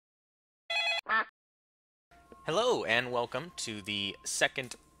Hello and welcome to the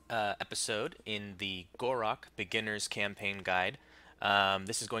second episode in the Gor-Rok Beginner's Campaign Guide.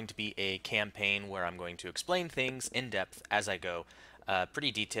 This is going to be a campaign where I'm going to explain things in depth as I go.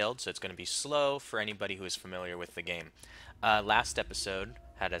 Pretty detailed, so it's going to be slow for anybody who is familiar with the game. Last episode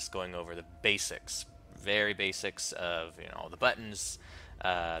had us going over the basics, very basics of the buttons,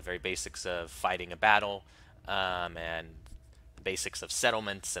 very basics of fighting a battle, and the basics of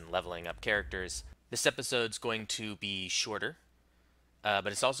settlements and leveling up characters. This episode's going to be shorter, but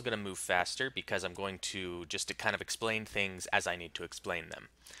it's also going to move faster because I'm going to kind of explain things as I need to explain them.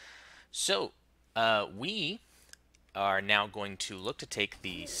 So, we are now going to look to take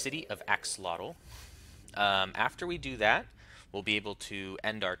the city of Axolotl. After we do that, we'll be able to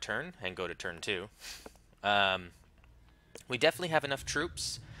end our turn and go to turn 2. We definitely have enough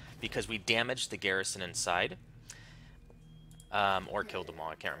troops because we damaged the garrison inside. Or killed them all.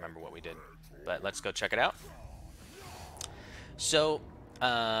 I can't remember what we did. But let's go check it out. So,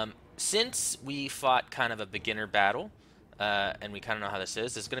 since we fought kind of a beginner battle, and we kind of know how this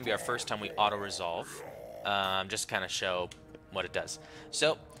is going to be our first time we auto-resolve. Just kind of show what it does.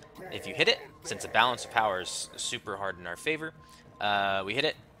 So, if you hit it, since the balance of power is super hard in our favor, we hit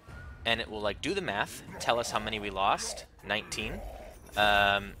it, and it will like do the math, tell us how many we lost, 19,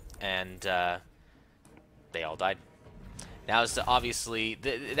 and they all died. Now, obviously,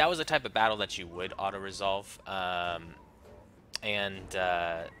 that was a type of battle that you would auto-resolve,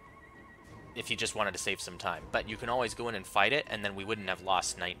 if you just wanted to save some time. But you can always go in and fight it, and then we wouldn't have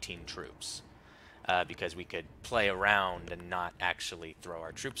lost 19 troops, because we could play around and not actually throw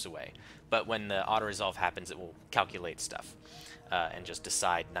our troops away. But when the auto-resolve happens, it will calculate stuff, and just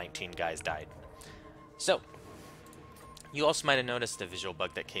decide 19 guys died. So, you also might have noticed a visual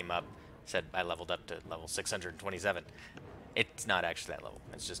bug that came up, said I leveled up to level 627. It's not actually that level.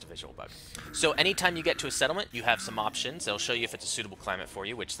 It's just a visual bug. So anytime you get to a settlement, you have some options. They'll show you if it's a suitable climate for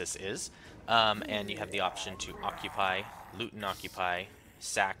you, which this is. And you have the option to occupy, loot and occupy,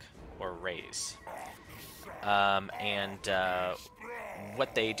 sack, or raise.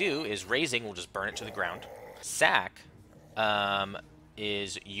 What they do is raising will just burn it to the ground. Sack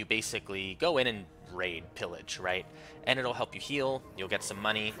is you basically go in and raid, pillage, right? And it'll help you heal. You'll get some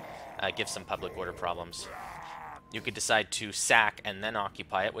money, give some public order problems. You could decide to sack and then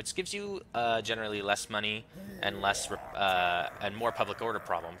occupy it, which gives you generally less money and and more public order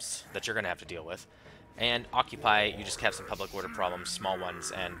problems that you're going to have to deal with. And occupy, you just have some public order problems, small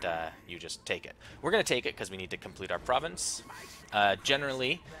ones, and you just take it. We're going to take it because we need to complete our province.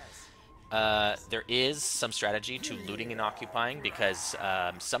 Generally, there is some strategy to looting and occupying because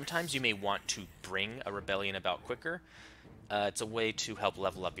sometimes you may want to bring a rebellion about quicker. It's a way to help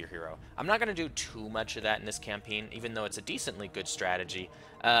level up your hero. I'm not going to do too much of that in this campaign, even though it's a decently good strategy.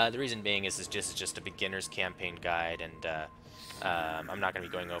 The reason being is it's just a beginner's campaign guide, and I'm not going to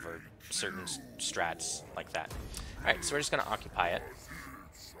be going over certain strats like that. Alright, so we're just going to occupy it.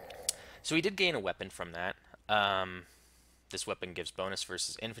 So we did gain a weapon from that. This weapon gives bonus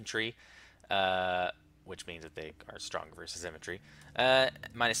versus infantry, which means that they are strong versus infantry.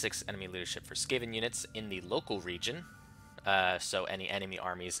 -6 enemy leadership for Skaven units in the local region. So any enemy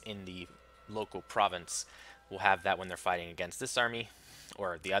armies in the local province will have that when they're fighting against this army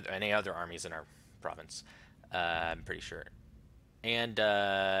or any other armies in our province. I'm pretty sure. And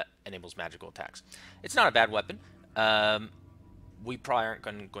enables magical attacks. It's not a bad weapon. We probably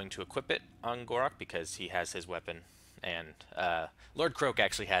aren't going to equip it on Gor-Rok because he has his weapon. And Lord Croak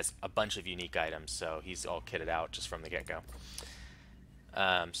actually has a bunch of unique items, so he's all kitted out just from the get-go.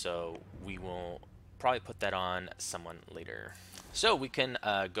 So we will probably put that on someone later. So we can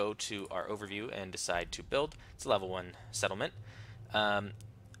go to our overview and decide to build. It's a level 1 settlement.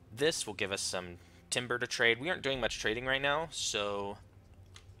 This will give us some timber to trade. We aren't doing much trading right now, so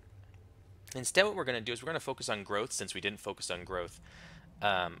instead what we're going to do is we're going to focus on growth. Since we didn't focus on growth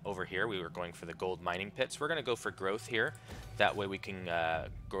over here, we were going for the gold mining pits. We're going to go for growth here. That way we can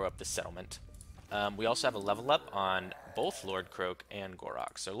grow up the settlement. We also have a level up on both Lord Croak and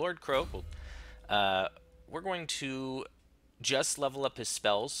Gor-Rok. So Lord Croak will we're going to just level up his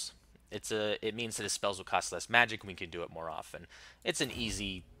spells. It means that his spells will cost less magic and we can do it more often. It's an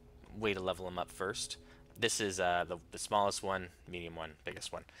easy way to level him up first. This is the smallest one, medium one,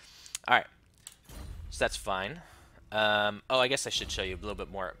 biggest one. Alright, so that's fine. Oh, I guess I should show you a little bit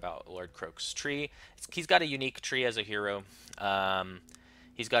more about Lord Croak's tree. He's got a unique tree as a hero.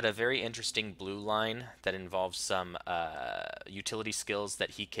 He's got a very interesting blue line that involves some utility skills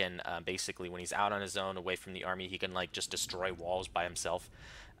that he can basically, when he's out on his own, away from the army, he can like just destroy walls by himself.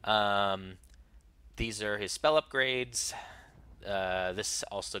 These are his spell upgrades. This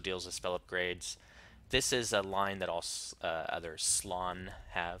also deals with spell upgrades. this is a line that all other Slon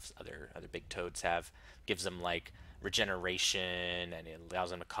have, other big toads have. Gives them like regeneration, and it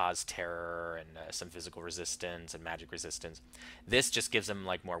allows them to cause terror and some physical resistance and magic resistance. This just gives them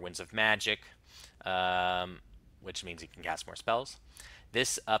like more winds of magic, which means he can cast more spells.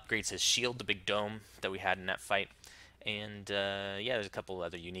 This upgrades his shield, the big dome that we had in that fight. And yeah, there's a couple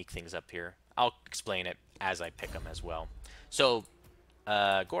other unique things up here. I'll explain it as I pick them as well. So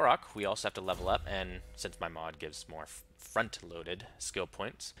Gor-Rok, we also have to level up, and since my mod gives more front-loaded skill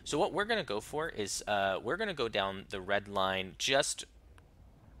points. So what we're going to go for is we're going to go down the red line just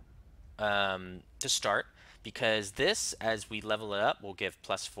to start, because this, as we level it up, will give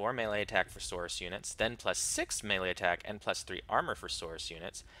 +4 melee attack for Saurus units, then +6 melee attack and +3 armor for Saurus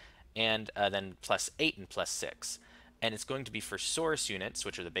units, and then +8 and +6. And it's going to be for Saurus units,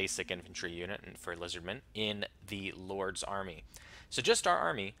 which are the basic infantry unit, and for Lizardmen, in the Lord's army. So just our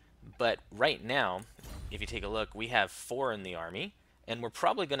army, but right now, if you take a look, we have 4 in the army, and we're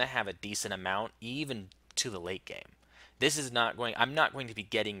probably going to have a decent amount even to the late game. This is not going, I'm not going to be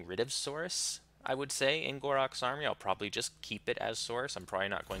getting rid of Saurus, I would say, in Gor-Rok's army. I'll probably just keep it as Saurus. I'm probably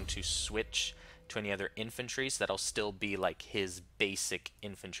not going to switch to any other infantry, so that'll still be like his basic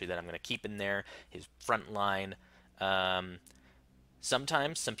infantry that I'm going to keep in there, his front line.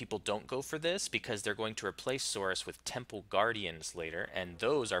 Sometimes some people don't go for this because they're going to replace Saurus with Temple Guardians later, and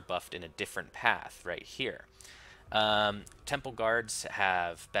those are buffed in a different path right here. Temple Guards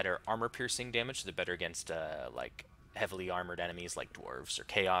have better armor piercing damage, so they're better against like heavily armored enemies like dwarves or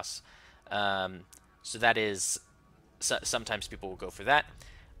chaos. So that is, sometimes people will go for that.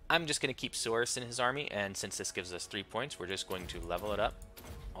 I'm just going to keep Saurus in his army, and since this gives us 3 points, we're just going to level it up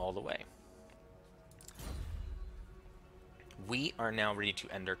all the way. We are now ready to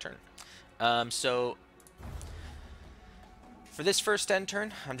end our turn. So for this first end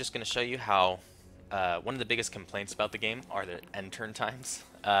turn, I'm just going to show you how one of the biggest complaints about the game are the end turn times.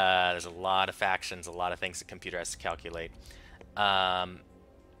 There's a lot of factions, a lot of things the computer has to calculate.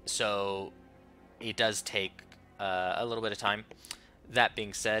 So it does take a little bit of time. That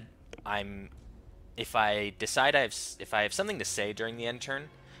being said, if I decide if I have something to say during the end turn,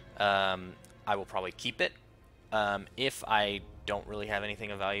 I will probably keep it. If I don't really have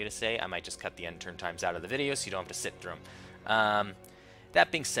anything of value to say, I might just cut the end turn times out of the video so you don't have to sit through them.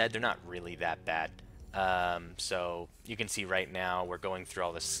 That being said, they're not really that bad. So you can see right now we're going through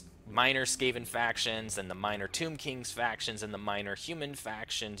all this minor Skaven factions and the minor Tomb Kings factions and the minor human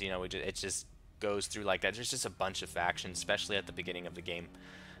factions. You know, it just goes through like that. There's just a bunch of factions, especially at the beginning of the game.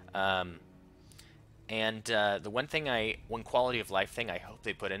 And the one quality of life thing I hope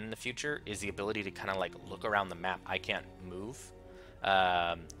they put in the future is the ability to kind of like look around the map. I can't move.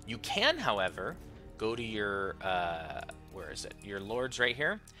 You can, however, go to your, where is it? Your lords right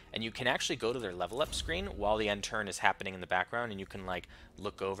here, and you can actually go to their level up screen while the end turn is happening in the background, and you can like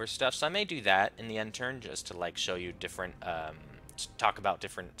look over stuff. So I may do that in the end turn just to like show you different, talk about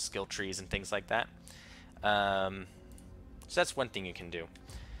different skill trees and things like that. So that's one thing you can do.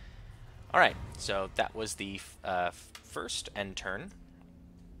 Alright, so that was the first end turn.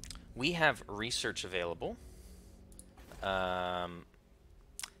 We have research available.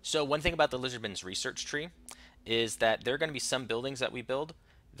 So one thing about the Lizardmen's research tree is that there are going to be some buildings that we build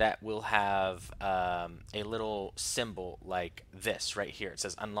that will have a little symbol like this right here. It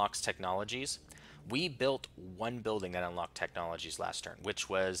says unlocks technologies. We built one building that unlocked technologies last turn, which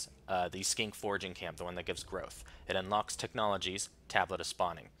was the Skink Forging Camp, the one that gives growth. It unlocks technologies, tablet of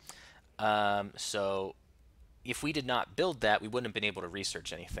spawning. So if we did not build that, we wouldn't have been able to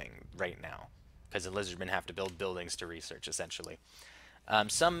research anything right now, because the Lizardmen have to build buildings to research, essentially.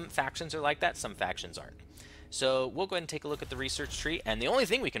 Some factions are like that, some factions aren't. So we'll go ahead and take a look at the research tree, and the only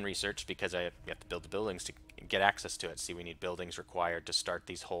thing we can research, because we have to build the buildings to get access to it. See, we need buildings required to start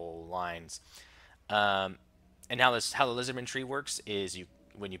these whole lines. And how the Lizardman tree works is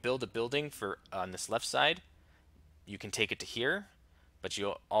when you build a building on this left side, you can take it to here. But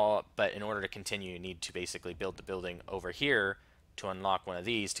in order to continue, you need to basically build the building over here to unlock one of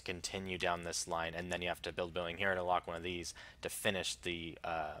these to continue down this line, and then you have to build a building here to unlock one of these to finish the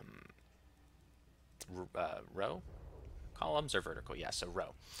row? Columns or vertical? Yeah, so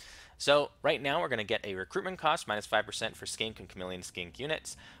row. So right now we're going to get a recruitment cost -5% for skink and chameleon skink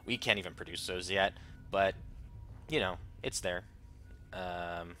units. We can't even produce those yet, but you know, it's there.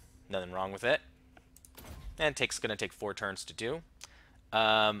 Nothing wrong with it. And it's going to take 4 turns to do.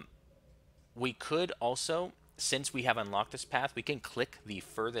 We could also, since we have unlocked this path, we can click the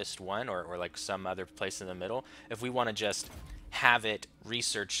furthest one or like some other place in the middle if we want to just have it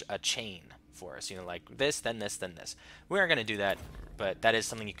research a chain for us, you know, like this, then this, then this. We aren't going to do that, but that is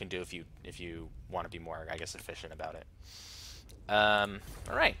something you can do if you want to be more, I guess, efficient about it. All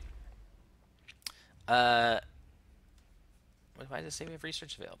right. Why does it say we have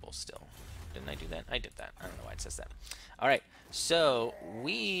research available still? Didn't I do that? I did that. I don't know why it says that. All right. So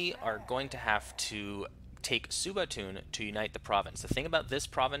we are going to have to take Subatun to unite the province. The thing about this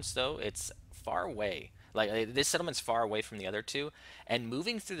province, though, it's far away. Like, this settlement's far away from the other two, and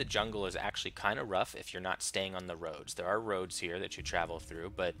moving through the jungle is actually kind of rough if you're not staying on the roads. There are roads here that you travel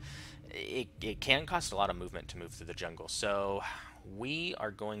through, but it can cost a lot of movement to move through the jungle. So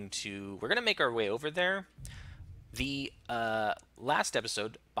we're going to make our way over there. The last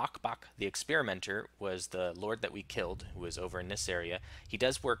episode, Bak the Experimenter was the lord that we killed, who was over in this area. He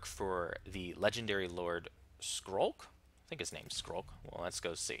does work for the legendary Lord Skrolk. I think his name's Skrolk. Well, let's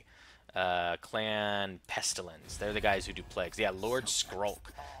go see. Clan Pestilence. They're the guys who do plagues. Yeah, Lord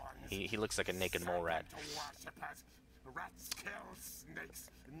Skrolk. He looks like a naked mole rat.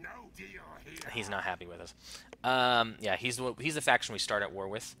 He's not happy with us. Yeah, he's the faction we start at war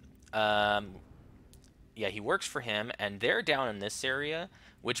with. Yeah, he works for him, and they're down in this area,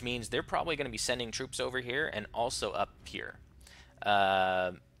 which means they're probably going to be sending troops over here and also up here.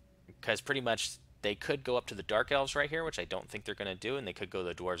 Because pretty much they could go up to the Dark Elves right here, which I don't think they're going to do, and they could go to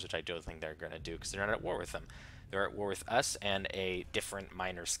the Dwarves, which I don't think they're going to do, because they're not at war with them. They're at war with us and a different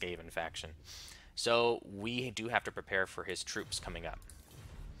minor Skaven faction. So we do have to prepare for his troops coming up.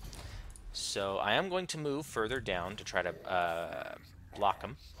 So I am going to move further down to try to block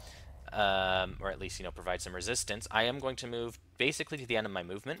them. Or at least, you know, provide some resistance. I am going to move basically to the end of my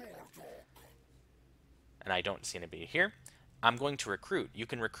movement. And I don't see anybody here. I'm going to recruit. You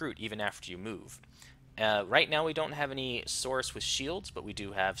can recruit even after you move. Right now we don't have any source with shields, but we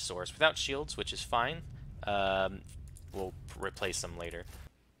do have source without shields, which is fine. We'll replace them later.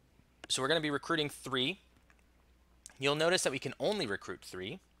 So we're going to be recruiting 3. You'll notice that we can only recruit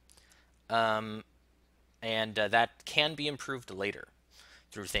 3. And that can be improved later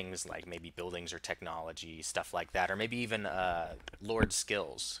through things like maybe buildings or technology, stuff like that, or maybe even Lord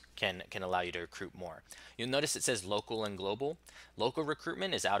skills can allow you to recruit more. You'll notice it says local and global. Local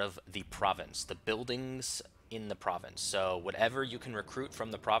recruitment is out of the province, the buildings in the province. So whatever you can recruit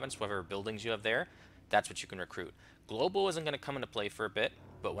from the province, whatever buildings you have there, that's what you can recruit. Global isn't going to come into play for a bit,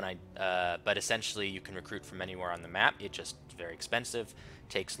 but but essentially you can recruit from anywhere on the map. It's just very expensive,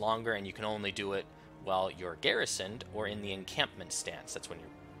 takes longer, and you can only do it while you're garrisoned or in the encampment stance. That's when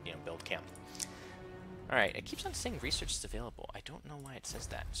you build camp. All right, it keeps on saying research is available. I don't know why it says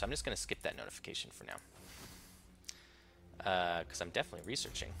that, so I'm just going to skip that notification for now. Because I'm definitely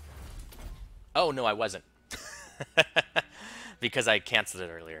researching. Oh, no, I wasn't. Because I canceled it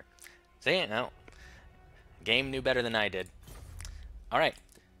earlier. See, no. Game knew better than I did. All right,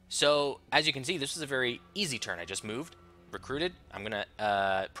 so as you can see, this is a very easy turn. I just moved, recruited. I'm going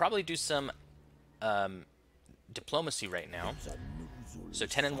to probably do some diplomacy right now. So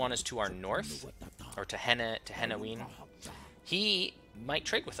Tenenwan is to our north, or to Hennaween. He might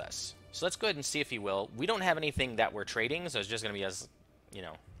trade with us. So let's go ahead and see if he will. We don't have anything that we're trading, so it's just going to be us,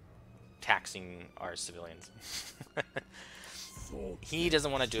 taxing our civilians. He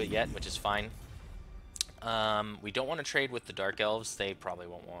doesn't want to do it yet, which is fine. We don't want to trade with the Dark Elves. They probably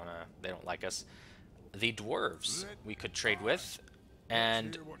won't want to. They don't like us. The Dwarves we could trade with.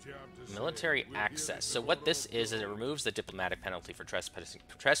 And military access. So what this is it removes the diplomatic penalty for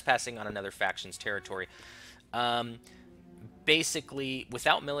trespassing on another faction's territory. Basically,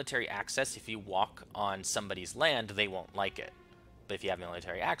 without military access, if you walk on somebody's land, they won't like it. But if you have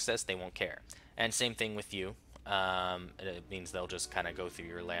military access, they won't care. And same thing with you. It means they'll just kind of go through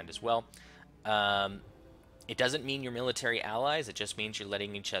your land as well. It doesn't mean you're military allies. It just means you're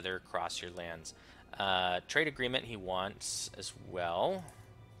letting each other cross your lands. Trade agreement he wants as well,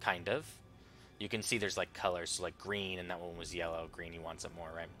 kind of. You can see there's like colors, so like green, and that one was yellow. Green, he wants it more,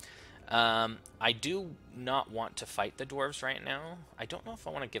 right? I do not want to fight the dwarves right now. I don't know if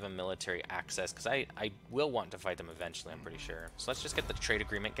I want to give them military access, because I will want to fight them eventually, I'm pretty sure. So let's just get the trade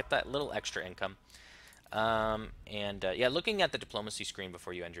agreement, get that little extra income. Yeah, looking at the diplomacy screen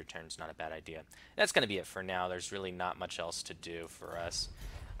before you end your turn is not a bad idea. That's going to be it for now. There's really not much else to do for us.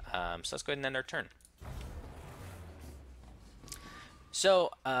 So let's go ahead and end our turn.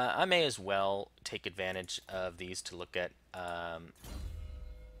 So I may as well take advantage of these to look at,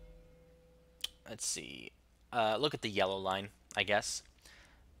 let's see, look at the yellow line, I guess.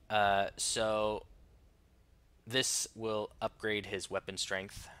 So this will upgrade his weapon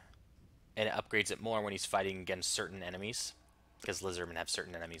strength, and it upgrades it more when he's fighting against certain enemies, because lizardmen have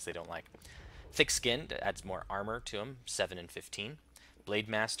certain enemies they don't like. Thick-skinned adds more armor to him, 7 and 15. Blade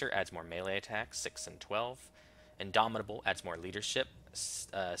Master adds more melee attacks, 6 and 12. Indomitable adds more leadership,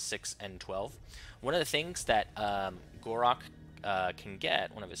 6 and 12. One of the things that Gor-Rok can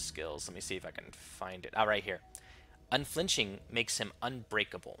get, one of his skills, let me see if I can find it. Right here. Unflinching makes him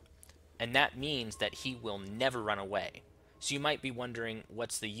unbreakable, and that means that he will never run away. So you might be wondering,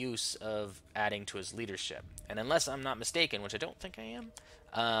 what's the use of adding to his leadership? And unless I'm not mistaken, which I don't think I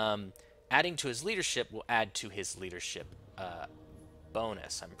am, adding to his leadership will add to his leadership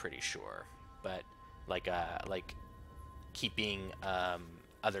bonus, I'm pretty sure. But like keeping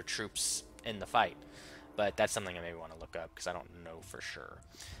other troops in the fight. But that's something I maybe want to look up because I don't know for sure.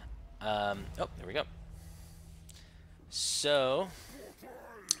 Oh, there we go. So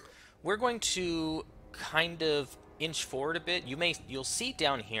we're going to kind of inch forward a bit. You'll see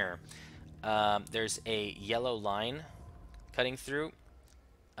down here there's a yellow line cutting through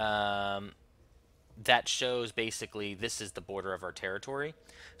that shows basically this is the border of our territory.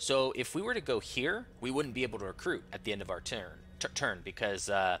 So if we were to go here, we wouldn't be able to recruit at the end of our turn because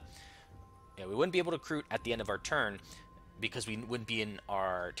we wouldn't be able to recruit at the end of our turn because we wouldn't be in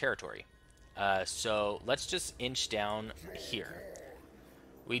our territory. So let's just inch down here.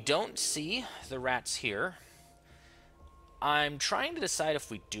 We don't see the rats here. I'm trying to decide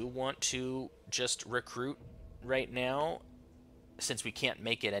if we do want to just recruit right now, since we can't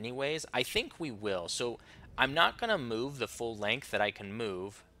make it anyways. I think we will. So I'm not going to move the full length that I can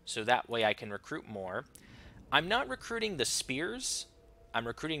move, so that way I can recruit more. I'm not recruiting the spears. I'm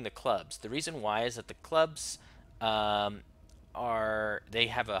recruiting the clubs. The reason why is that the clubs they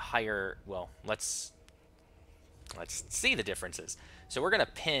have a higher, well, let's see the differences. So we're going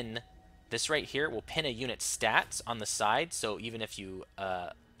to pin this right here. We'll pin a unit's stats on the side, so even if you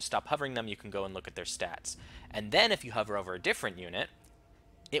stop hovering them, you can go and look at their stats. And then if you hover over a different unit,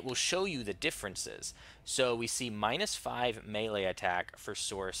 it will show you the differences. So we see -5 melee attack for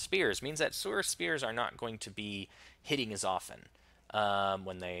Soar Spears. Means that Soar Spears are not going to be hitting as often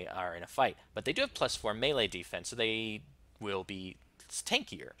when they are in a fight. But they do have +4 melee defense, so they will be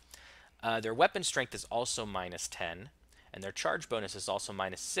tankier. Their weapon strength is also -10, and their charge bonus is also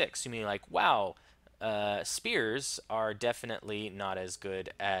 -6. You mean like, wow, spears are definitely not as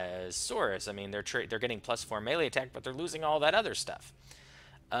good as swords. I mean, they're getting +4 melee attack, but they're losing all that other stuff.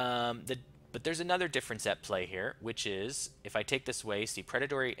 But there's another difference at play here, which is if I take this away, see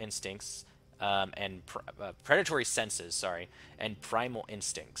predatory instincts and predatory senses, sorry, and primal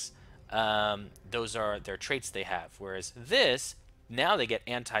instincts. Those are their traits they have. Whereas this, now they get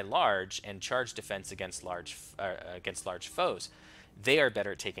anti-large and charge defense against large foes. They are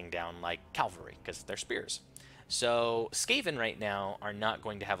better at taking down like cavalry because they're spears. So Skaven right now are not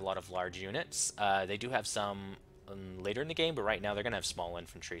going to have a lot of large units. They do have some later in the game, but right now they're going to have small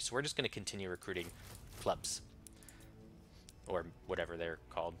infantry. So we're just going to continue recruiting clubs or whatever they're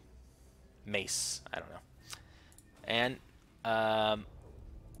called. Mace, I don't know. And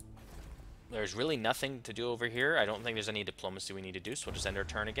there's really nothing to do over here. I don't think there's any diplomacy we need to do, so we'll just end our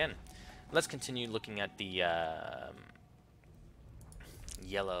turn again. Let's continue looking at the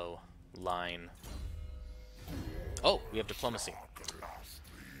yellow line. Oh, we have diplomacy.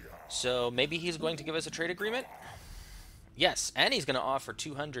 So maybe he's going to give us a trade agreement? Yes, and he's going to offer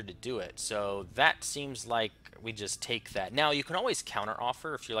 200 to do it. So that seems like we just take that. Now, you can always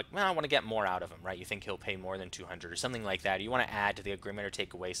counter-offer if you're like, well, I want to get more out of him, right? You think he'll pay more than 200 or something like that. You want to add to the agreement or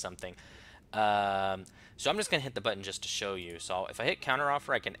take away something. So I'm just going to hit the button just to show you. So if I hit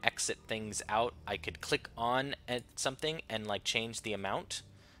counter-offer, I can exit things out. I could click on at something and like change the amount.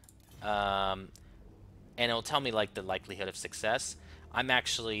 And it'll tell me like the likelihood of success. I'm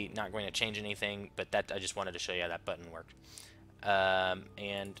actually not going to change anything, but that I just wanted to show you how that button worked.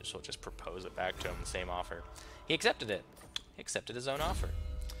 And so I'll just propose it back to him, the same offer. He accepted it. He accepted his own offer.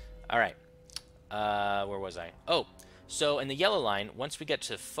 All right. Where was I? Oh, so in the yellow line, once we get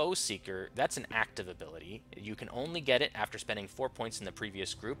to Foe Seeker, that's an active ability. You can only get it after spending 4 points in the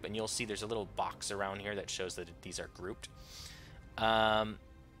previous group, and you'll see there's a little box around here that shows that these are grouped.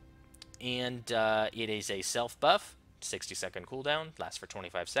 It is a self buff. 60-second cooldown, lasts for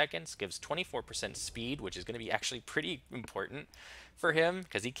 25 seconds, gives 24% speed, which is going to be actually pretty important for him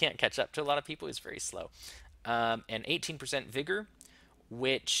because he can't catch up to a lot of people. He's very slow. And 18% vigor,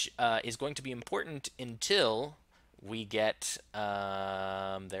 which is going to be important until we get...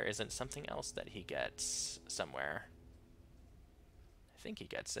 there isn't something else that he gets somewhere. I think he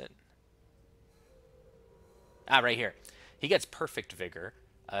gets it. Right here. He gets perfect vigor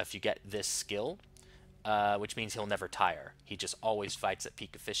if you get this skill. Which means he'll never tire. He just always fights at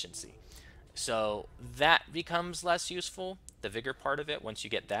peak efficiency. So that becomes less useful, the vigor part of it, once you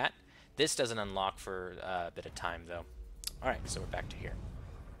get that. This doesn't unlock for a bit of time, though. Alright, so we're back to here.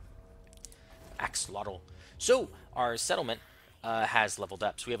 Axolotl. So our settlement has leveled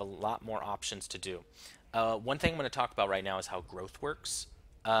up, so we have a lot more options to do. One thing I'm going to talk about right now is how growth works.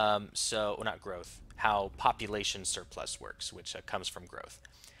 Well, not growth, how population surplus works, which comes from growth.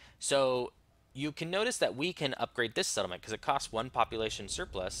 So you can notice that we can upgrade this settlement because it costs 1 population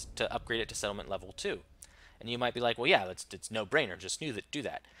surplus to upgrade it to settlement level 2. And you might be like, well, yeah, it's no-brainer, just do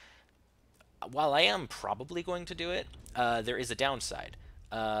that. While I am probably going to do it, there is a downside,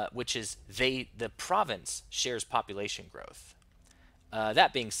 which is the province shares population growth.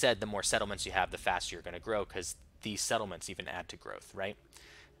 That being said, the more settlements you have, the faster you're going to grow because these settlements even add to growth, right?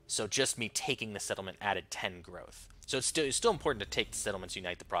 So just me taking the settlement added 10 growth. So it's still important to take the settlements,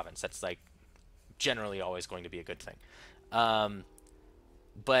 unite the province. That's like generally always going to be a good thing.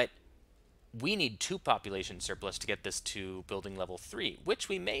 But we need 2 population surplus to get this to building level 3, which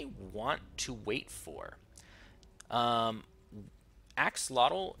we may want to wait for.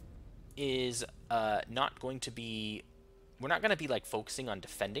 Axolotl is not going to be... We're not going to be like focusing on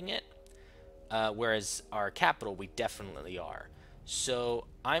defending it, whereas our capital we definitely are. So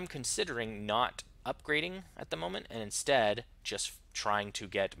I'm considering not upgrading at the moment and instead just trying to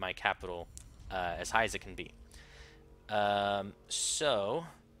get my capital as high as it can be. So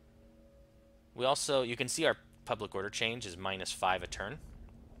we also, you can see our public order change is -5 a turn.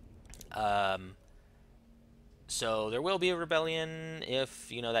 So there will be a rebellion if,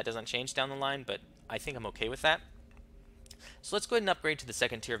 that doesn't change down the line, but I think I'm okay with that. So let's go ahead and upgrade to the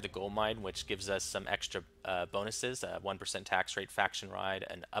second tier of the gold mine, which gives us some extra bonuses, 1% tax rate, Factionwide,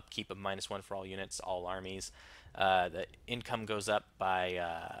 an upkeep of -1 for all units, all armies. The income goes up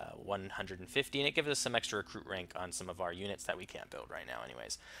by 150, and it gives us some extra recruit rank on some of our units that we can't build right now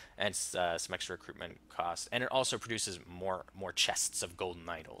anyways, and some extra recruitment costs. And it also produces more chests of golden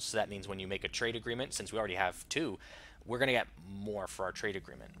idols. So that means when you make a trade agreement, since we already have 2, we're going to get more for our trade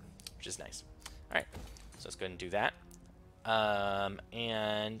agreement, which is nice. All right, so let's go ahead and do that.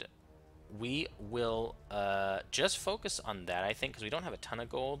 And we will just focus on that, I think, because we don't have a ton of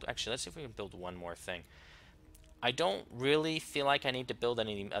gold. Actually, let's see if we can build one more thing. I don't really feel like I need to build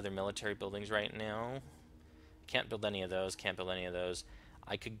any other military buildings right now. Can't build any of those, can't build any of those.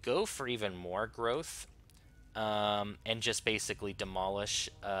 I could go for even more growth and just basically demolish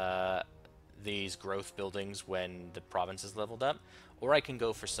these growth buildings when the province is leveled up, or I can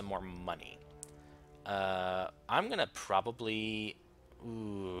go for some more money. I'm gonna probably...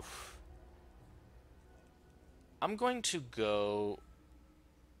 I'm going to go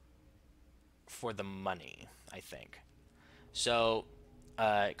for the money, I think. So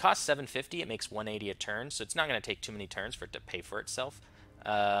it costs 750. It makes 180 a turn, so it's not going to take too many turns for it to pay for itself.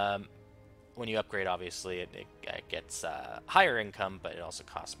 When you upgrade, obviously, it gets higher income, but it also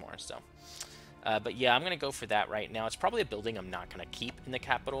costs more. So, but yeah, I'm going to go for that right now. It's probably a building I'm not going to keep in the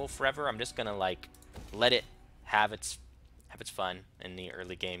capital forever. I'm just going to like let it have its fun in the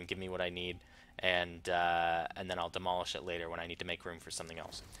early game, give me what I need, and then I'll demolish it later when I need to make room for something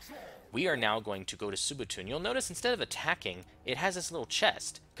else. We are now going to go to Subutun. You'll notice instead of attacking, it has this little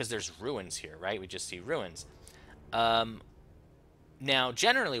chest, because there's ruins here, right? We just see ruins. Now,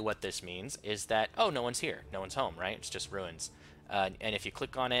 generally what this means is that, oh, no one's here. No one's home, right? It's just ruins. And if you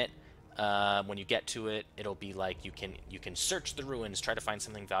click on it, when you get to it, it'll be like you can search the ruins, try to find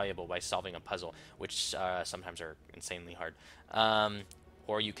something valuable by solving a puzzle, which sometimes are insanely hard.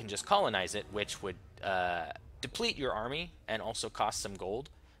 Or you can just colonize it, which would deplete your army and also cost some gold.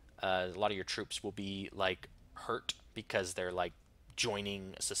 A lot of your troops will be like hurt because they're like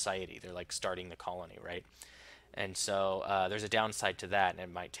joining a society. They're like starting the colony, right? And so there's a downside to that, and it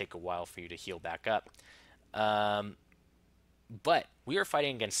might take a while for you to heal back up. But we are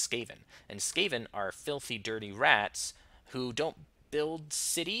fighting against Skaven, and Skaven are filthy, dirty rats who don't build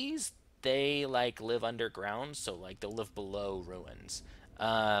cities. They like live underground, so like they'll live below ruins.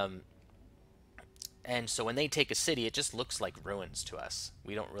 And so when they take a city, it just looks like ruins to us.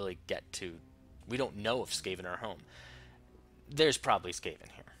 We don't really we don't know if Skaven are home. There's probably Skaven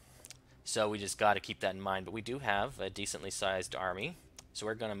here. So we just got to keep that in mind. But we do have a decently sized army, so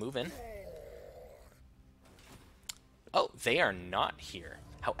we're going to move in. Oh, they are not here.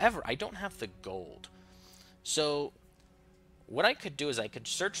 However, I don't have the gold. So what I could do is I could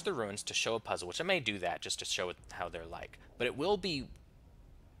search the ruins to show a puzzle, which I may do that just to show how they're like. But it will be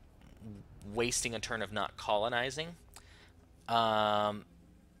wasting a turn of not colonizing. But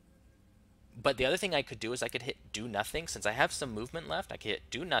the other thing I could do is I could hit do nothing. Since I have some movement left, I could hit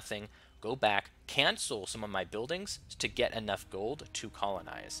do nothing, go back, cancel some of my buildings to get enough gold to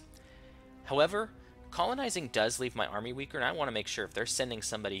colonize. However, colonizing does leave my army weaker, and I want to make sure if they're sending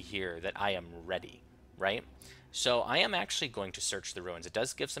somebody here that I am ready, right? So I am actually going to search the ruins. It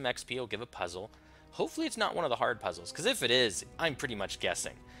does give some XP, it'll give a puzzle, Hopefully it's not one of the hard puzzles, because if it is, I'm pretty much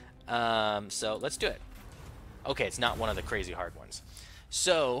guessing. So let's do it. Okay, it's not one of the crazy hard ones.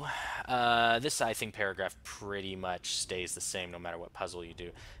 So, this, I think, paragraph pretty much stays the same no matter what puzzle you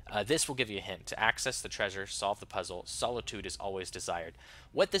do. This will give you a hint. To access the treasure, solve the puzzle, solitude is always desired.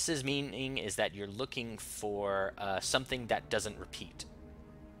 What this is meaning is that you're looking for something that doesn't repeat.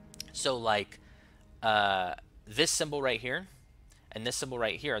 So, like, this symbol right here and this symbol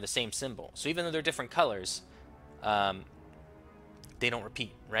right here are the same symbol. So even though they're different colors, they don't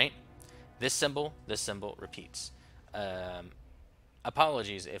repeat, right? This symbol repeats.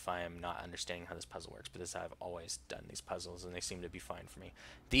 Apologies if I am not understanding how this puzzle works, but this I've always done these puzzles and they seem to be fine for me.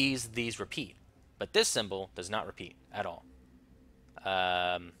 These repeat, but this symbol does not repeat at all.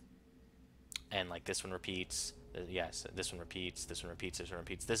 And like this one repeats. Yes, this one repeats. This one repeats. This one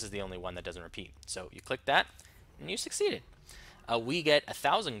repeats. This is the only one that doesn't repeat. So you click that, and you succeeded. We get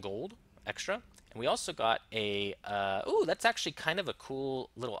 1,000 gold extra, and we also got a. Ooh, that's actually kind of a cool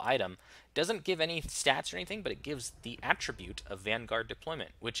little item. Doesn't give any stats or anything, but it gives the attribute of Vanguard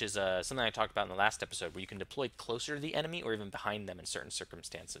deployment, which is something I talked about in the last episode, where you can deploy closer to the enemy or even behind them in certain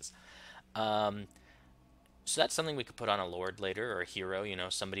circumstances. So that's something we could put on a lord later, or a hero, you know,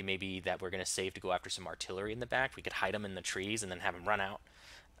 somebody maybe that we're going to save to go after some artillery in the back. We could hide them in the trees and then have them run out.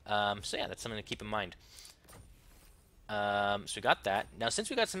 So yeah, that's something to keep in mind. So we got that. Now, since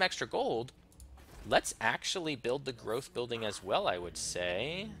we got some extra gold, let's actually build the growth building as well, I would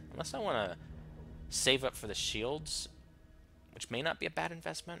say. Unless I want to save up for the shields, which may not be a bad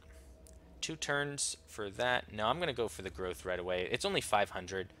investment. 2 turns for that. No, I'm going to go for the growth right away. It's only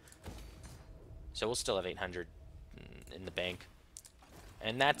 500. So we'll still have 800 in the bank.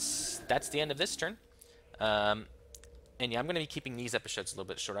 And that's the end of this turn. And yeah, I'm going to be keeping these episodes a little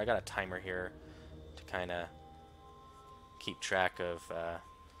bit short. I got a timer here to kind of keep track of...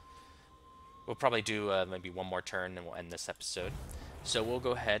 we'll probably do maybe one more turn and we'll end this episode. So we'll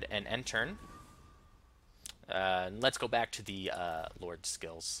go ahead and end turn. Let's go back to the Lord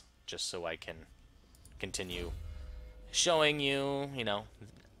skills, just so I can continue showing you, you know,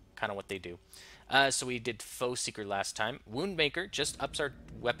 kind of what they do. So we did Foe Seeker last time. Wound Maker just ups our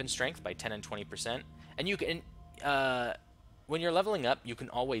weapon strength by 10 and 20%. And you can, when you're leveling up, you can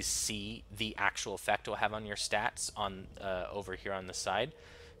always see the actual effect it will have on your stats on over here on the side.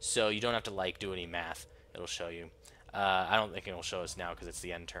 So you don't have to like do any math. It'll show you. I don't think it'll show us now because it's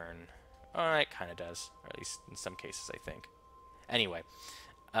the end turn. Oh, it kind of does, or at least in some cases, I think. Anyway,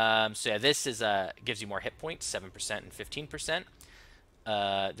 so yeah, this is gives you more hit points, 7% and 15%.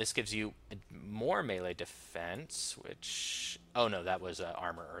 This gives you more melee defense, which... Oh, no, that was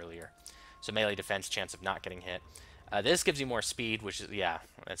armor earlier. So melee defense, chance of not getting hit. This gives you more speed, which is... Yeah,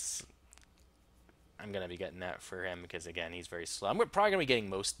 that's... I'm going to be getting that for him because, again, he's very slow. I'm probably going to be getting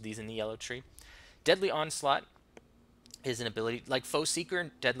most of these in the yellow tree. Deadly Onslaught is an ability... Like Foe Seeker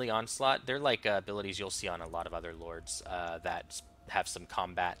and Deadly Onslaught, they're like abilities you'll see on a lot of other lords that have some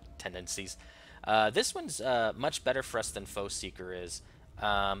combat tendencies. This one's much better for us than Foe Seeker is.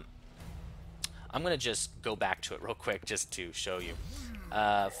 I'm going to just go back to it real quick just to show you.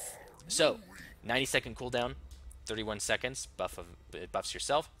 So, 90-second cooldown, 31 seconds, it buffs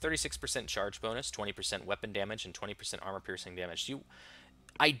yourself, 36% charge bonus, 20% weapon damage, and 20% armor-piercing damage.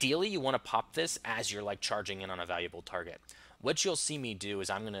 Ideally, you want to pop this as you're like charging in on a valuable target. What you'll see me do is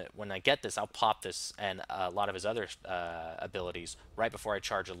when I get this, I'll pop this and a lot of his other abilities right before I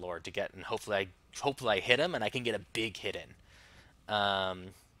charge a lord to get, and hopefully I hit him and I can get a big hit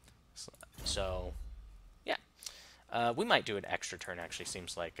in. So yeah, we might do an extra turn. Actually,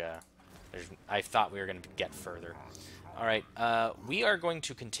 seems like I thought we were going to get further. All right, we are going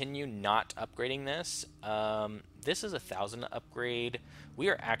to continue not upgrading this. This is 1,000 upgrade. We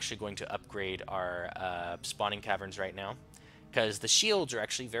are actually going to upgrade our spawning caverns right now, because the shields are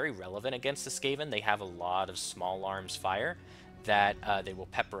actually very relevant against the Skaven. They have a lot of small arms fire that they will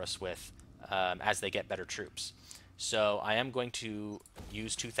pepper us with as they get better troops. So I am going to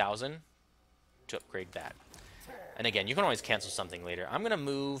use 2,000 to upgrade that. And again, you can always cancel something later. I'm going to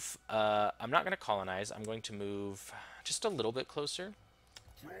move... I'm not going to colonize. I'm going to move just a little bit closer.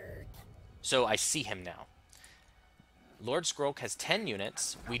 So I see him now. Lord Gor-Rok has 10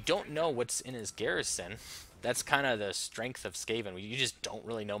 units. We don't know what's in his garrison. That's kind of the strength of Skaven. You just don't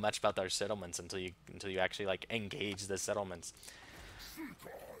really know much about their settlements until you actually like engage the settlements.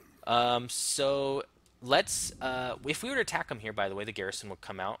 So let's if we were to attack him here, by the way, the garrison would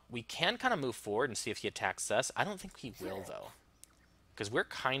come out. We can kind of move forward and see if he attacks us. I don't think he will though, because we're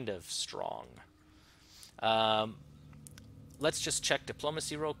kind of strong. let's just check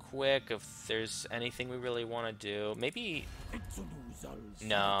diplomacy real quick if there's anything we really want to do. Maybe...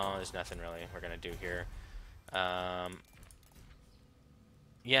 No, there's nothing really we're going to do here.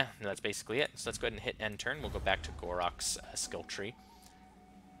 Yeah, that's basically it. So let's go ahead and hit end turn. We'll go back to Gor-Rok's skill tree.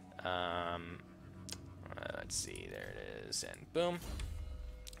 Let's see, there it is, and boom.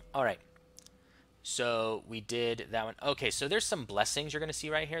 All right. So we did that one. Okay, so there's some blessings you're going to see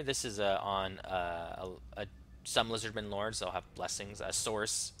right here. This is on some Lizardmen Lords. They'll have blessings.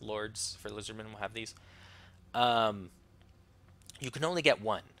 Source Lords for Lizardmen will have these. You can only get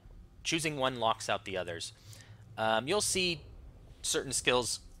one. Choosing one locks out the others. You'll see certain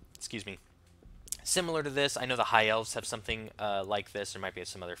skills, excuse me, similar to this. I know the High Elves have something like this. There might be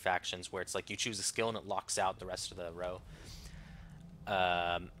some other factions where it's like you choose a skill and it locks out the rest of the row.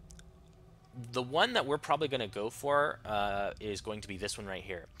 The one that we're probably going to go for is going to be this one right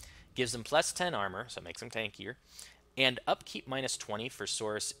here. Gives them plus 10 armor, so it makes them tankier, and upkeep minus 20 for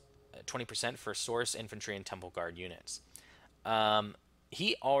source, 20% for source, infantry, and temple guard units.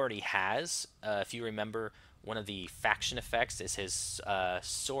 He already has, if you remember, one of the faction effects is his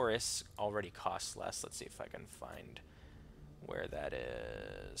Saurus already costs less. Let's see if I can find where that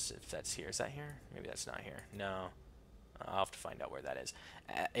is. If that's here. Is that here? Maybe that's not here. No. I'll have to find out where that is.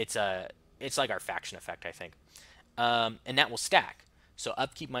 It's like our faction effect, I think. And that will stack. So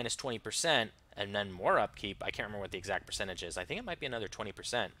upkeep minus 20%, and then more upkeep. I can't remember what the exact percentage is. I think it might be another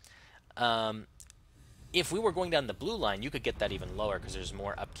 20%. If we were going down the blue line, you could get that even lower because there's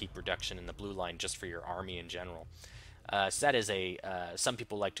more upkeep reduction in the blue line just for your army in general. So that is some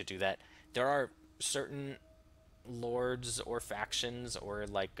people like to do that. There are certain lords or factions or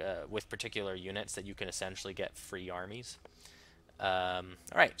like with particular units that you can essentially get free armies. All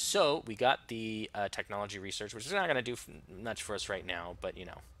right, so we got the technology research, which is not going to do much for us right now, but you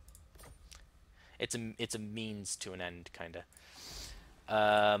know, it's a means to an end, kind of.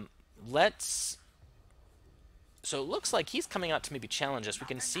 So it looks like he's coming out to maybe challenge us. We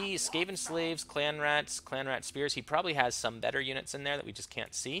can see Skaven Slaves, Clan Rats, Clan Rat Spears. He probably has some better units in there that we just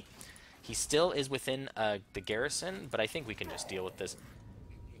can't see. He still is within the garrison, but I think we can just deal with this.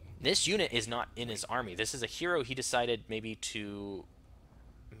 This unit is not in his army. This is a hero he decided maybe to...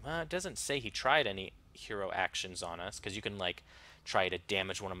 it doesn't say he tried any hero actions on us, because you can like try to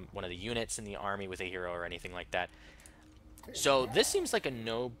damage one of the units in the army with a hero or anything like that. So this seems like a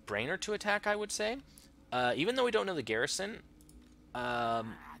no-brainer to attack, I would say. Even though we don't know the garrison, and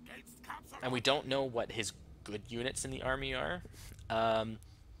we don't know what his good units in the army are,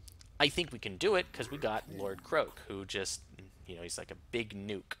 I think we can do it because we got Lord Croak, who just, you know, he's like a big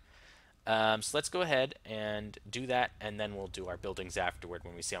nuke. So let's go ahead and do that, and then we'll do our buildings afterward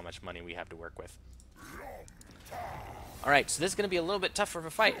when we see how much money we have to work with. Alright, so this is going to be a little bit tougher of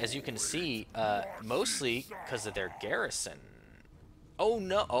a fight, as you can see, mostly because of their garrison. Oh,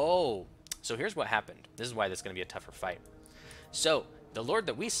 no. Oh, so here's what happened. This is why this is going to be a tougher fight. So, the lord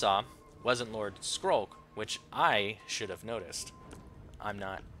that we saw wasn't Lord Skrolk, which I should have noticed. I'm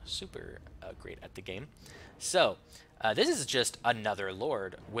not super great at the game. So, this is just another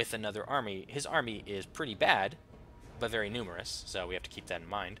lord with another army. His army is pretty bad, but very numerous, so we have to keep that in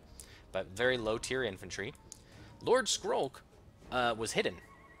mind. But very low tier infantry. Lord Skrolk was hidden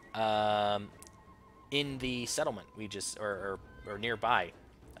in the settlement. We just or nearby.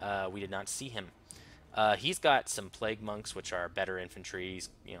 We did not see him. He's got some plague monks, which are better infantry. He's,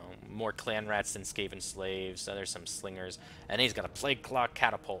 you know, more clan rats than Skaven slaves. So there's some slingers, and he's got a plague claw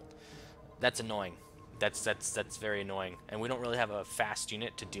catapult. That's annoying. That's very annoying, and we don't really have a fast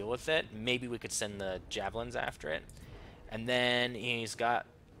unit to deal with it. Maybe we could send the javelins after it. And then he's got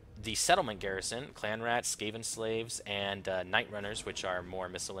the settlement garrison, clan rats, Skaven slaves, and night runners, which are more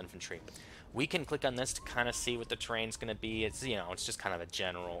missile infantry. We can click on this to kind of see what the terrain's going to be. It's, you know, it's just kind of a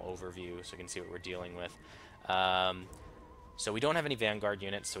general overview, so we can see what we're dealing with. So we don't have any vanguard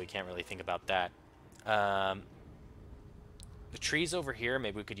units, so we can't really think about that. The trees over here,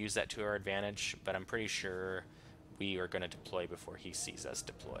 maybe we could use that to our advantage, but I'm pretty sure we are going to deploy before he sees us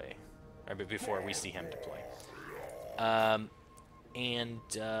deploy, or before we see him deploy.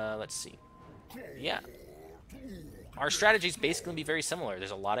 Let's see. Yeah. Our strategy is basically going to be very similar.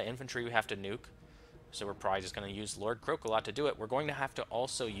 There's a lot of infantry we have to nuke, so we're probably just going to use Lord Croak a lot to do it. We're going to have to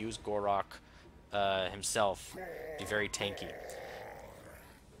also use Gor-Rok himself, be very tanky.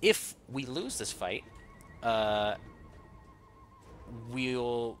 If we lose this fight,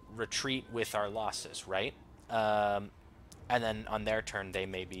 we'll retreat with our losses, right? And then on their turn, they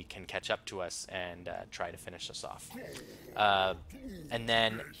maybe can catch up to us and try to finish us off. And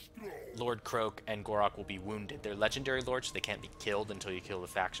then Lord Croak and Gor-Rok will be wounded. They're legendary lords, so they can't be killed until you kill the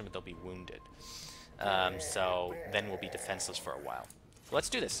faction, but they'll be wounded. So then we'll be defenseless for a while. So let's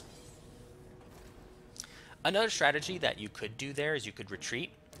do this. Another strategy that you could do there is you could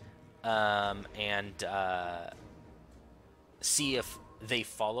retreat and see if they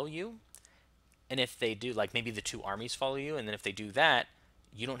follow you. And if they do, like maybe the two armies follow you, and then if they do that,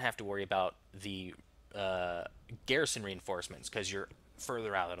 you don't have to worry about the garrison reinforcements because you're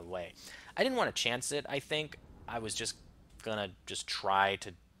further out of the way. I didn't want to chance it, I think. I was just gonna try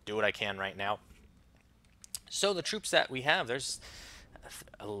to do what I can right now. So the troops that we have, there's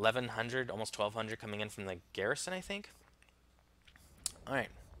 1,100, almost 1,200 coming in from the garrison, I think. Alright.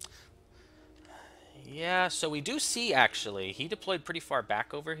 Yeah, so we do see, actually, he deployed pretty far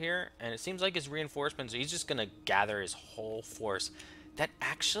back over here, and it seems like his reinforcements, he's just going to gather his whole force. That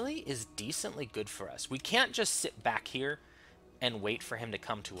actually is decently good for us. We can't just sit back here and wait for him to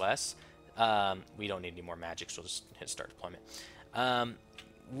come to us. We don't need any more magic, so we'll just hit start deployment.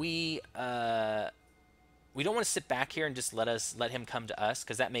 We don't want to sit back here and just let him come to us,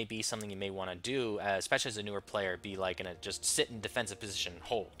 because that may be something you may want to do, especially as a newer player, be like in a just sit in defensive position,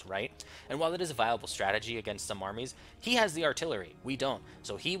 hold, right? And while it is a viable strategy against some armies, he has the artillery. We don't.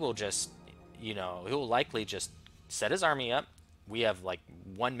 So he will just, you know, he'll likely just set his army up. We have like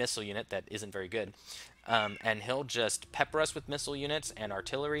one missile unit that isn't very good. And he'll just pepper us with missile units and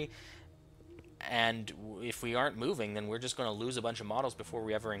artillery. And if we aren't moving, then we're just going to lose a bunch of models before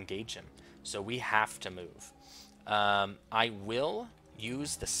we ever engage him. So we have to move. I will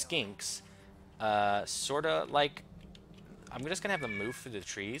use the skinks, sort of like... I'm just going to have them move through the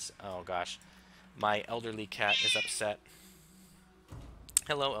trees. Oh, gosh. My elderly cat is upset.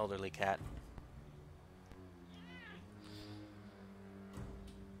 Hello, elderly cat.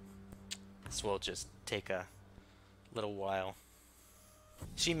 This will just take a little while.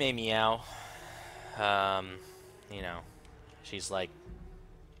 She may meow. You know, she's like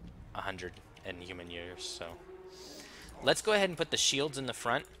 100 in human years, so let's go ahead and put the shields in the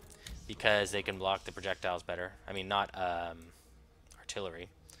front because they can block the projectiles better. I mean, not artillery.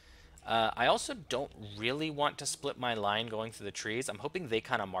 I also don't really want to split my line going through the trees. I'm hoping they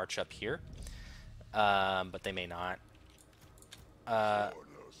kind of march up here, but they may not.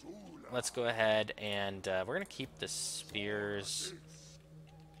 Let's go ahead and we're gonna keep the spears.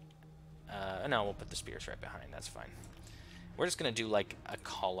 No, we'll put the spears right behind. That's fine. We're just going to do like a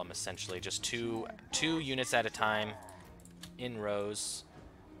column, essentially. Just two units at a time in rows.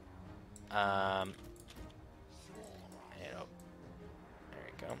 There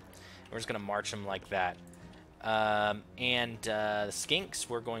you go. We're just going to march them like that. The skinks,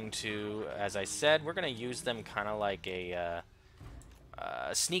 we're going to, as I said, we're going to use them kind of like a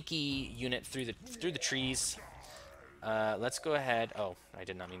sneaky unit through the trees. Let's go ahead. Oh, I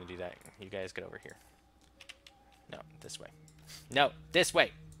did not mean to do that. You guys get over here. No, this way. No, this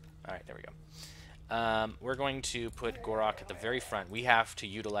way. All right, there we go. We're going to put Gor-Rok at the very front. We have to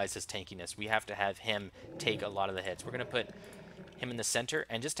utilize his tankiness. We have to have him take a lot of the hits. We're going to put him in the center,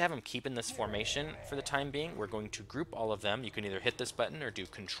 and just to have him keep in this formation for the time being, we're going to group all of them. You can either hit this button or do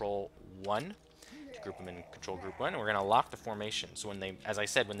Control 1 to group them in Control Group 1, and we're going to lock the formation. So when they, as I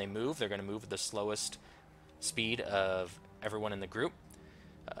said, when they move, they're going to move at the slowest speed of everyone in the group.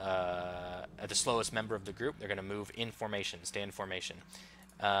 At the slowest member of the group, they're going to move in formation, stay in formation.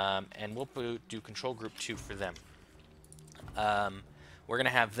 And we'll do Control Group 2 for them. We're going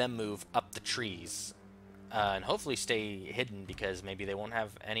to have them move up the trees and hopefully stay hidden because maybe they won't have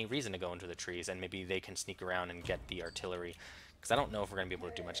any reason to go into the trees, and maybe they can sneak around and get the artillery, because I don't know if we're going to be able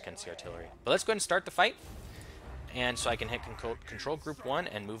to do much against the artillery. But let's go ahead and start the fight. And so I can hit Control Group 1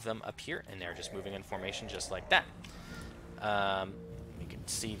 and move them up here, and they're just moving in formation just like that. You can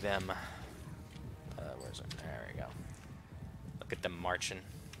see them. Where's it? There we go. Look at them marching.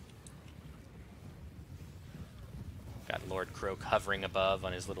 Got Lord Croak hovering above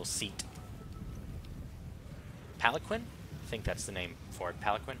on his little seat. Palanquin? I think that's the name for it.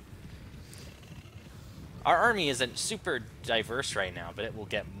 Palanquin. Our army isn't super diverse right now, but it will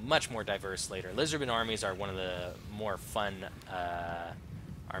get much more diverse later. Lizardmen armies are one of the more fun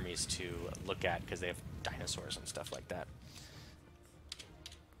armies to look at because they have dinosaurs and stuff like that.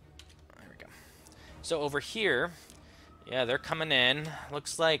 There we go. So over here, yeah, they're coming in.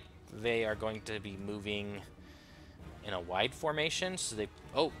 Looks like they are going to be moving in a wide formation. So they...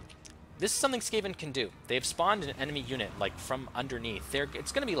 Oh, this is something Skaven can do. They've spawned an enemy unit, like, from underneath.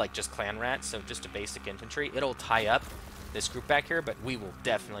 It's going to be, like, just clan rats, so just a basic infantry. It'll tie up this group back here, but we will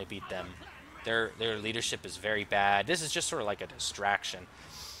definitely beat them. Their leadership is very bad. This is just sort of like a distraction.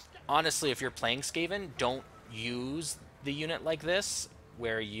 Honestly, if you're playing Skaven, don't use the unit like this,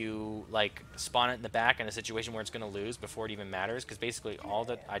 where you, like, spawn it in the back in a situation where it's going to lose before it even matters, because basically all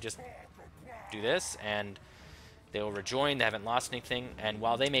that... I just do this, and they will rejoin. They haven't lost anything, and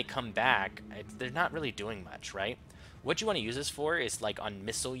while they may come back, they're not really doing much, right? What you want to use this for is like on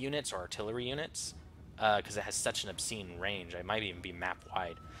missile units or artillery units, because it has such an obscene range. It might even be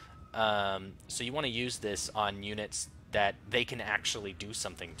map-wide. So you want to use this on units that they can actually do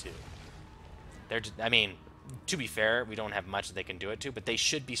something to. I mean, to be fair, we don't have much that they can do it to, but they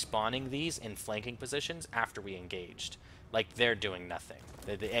should be spawning these in flanking positions after we engaged. Like, they're doing nothing.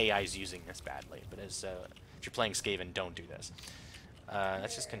 The AI is using this badly, but if you're playing Skaven, don't do this.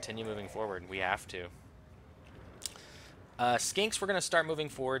 Let's just continue moving forward. We have to. Skinks, we're going to start moving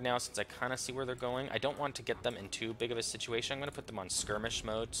forward now since I kind of see where they're going. I don't want to get them in too big of a situation. I'm going to put them on skirmish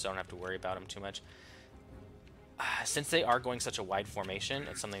mode so I don't have to worry about them too much. Since they are going such a wide formation,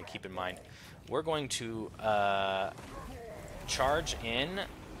 it's something to keep in mind. We're going to charge in.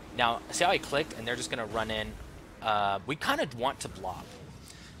 Now, see how I clicked and they're just going to run in. We kind of want to blob.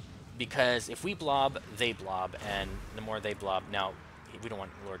 Because if we blob, they blob. And the more they blob... Now, we don't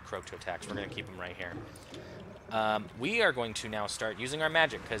want Lord Croak to attack, so we're going to keep him right here. We are going to now start using our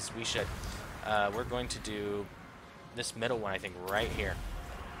magic, because we should. We're going to do this middle one, I think, right here.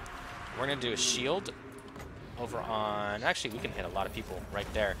 We're going to do a shield over on... Actually, we can hit a lot of people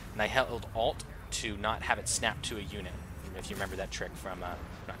right there. And I held Alt to not have it snap to a unit. If you remember that trick from...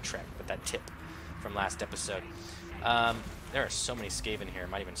 not trick, but that tip from last episode. There are so many Skaven here. It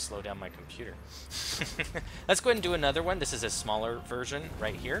might even slow down my computer. Let's go ahead and do another one. This is a smaller version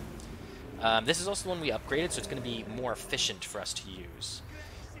right here. This is also the one we upgraded, so it's going to be more efficient for us to use.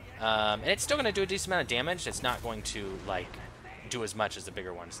 And it's still going to do a decent amount of damage. It's not going to, like, do as much as the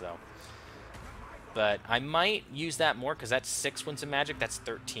bigger ones, though. But I might use that more, because that's 6 wounds of magic. That's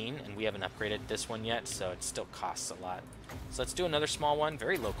 13, and we haven't upgraded this one yet, so it still costs a lot. So let's do another small one.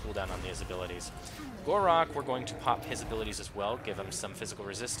 Very low cooldown on his abilities. Gor-Rok, we're going to pop his abilities as well, give him some physical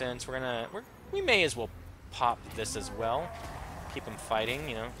resistance. We may as well pop this as well. Keep him fighting,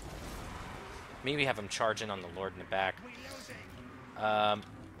 you know. Maybe have him charge in on the Lord in the back.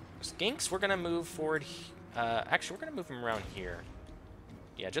 Skinks, we're going to move forward. Actually, we're going to move him around here.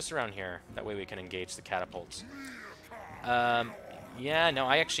 Yeah, just around here. That way we can engage the catapults. Yeah, no,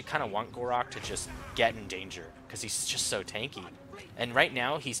 I actually kind of want Gor-Rok to just get in danger, because he's just so tanky. And right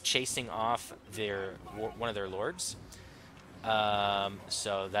now, he's chasing off one of their lords.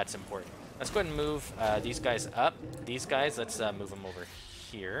 So that's important. Let's go ahead and move these guys up. These guys, let's move them over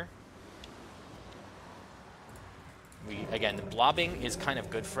here. Again, the blobbing is kind of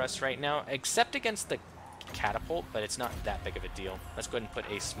good for us right now, except against the catapult, but it's not that big of a deal. Let's go ahead and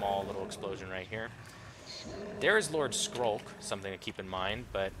put a small little explosion right here. There is Lord Skrolk, something to keep in mind,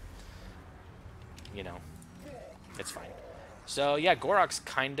 but, you know, it's fine. So, yeah, Gor-Rok's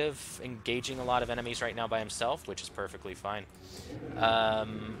kind of engaging a lot of enemies right now by himself, which is perfectly fine.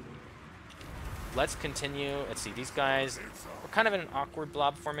 Let's continue. Let's see, these guys, we're kind of in an awkward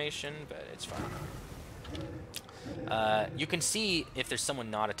blob formation, but it's fine. You can see if there's someone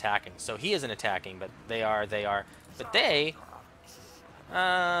not attacking. So he isn't attacking, but they are. But they're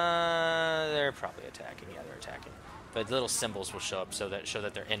probably attacking. Yeah, they're attacking. But little symbols will show up show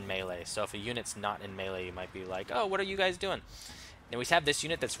that they're in melee. So if a unit's not in melee, you might be like, oh, what are you guys doing? Now we have this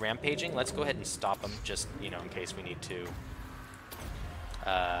unit that's rampaging. Let's go ahead and stop them, just, you know, in case we need to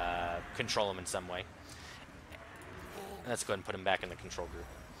control them in some way. Let's go ahead and put him back in the control group.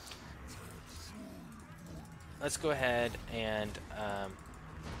 Let's go ahead and,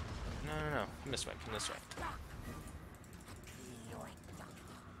 no, come this way,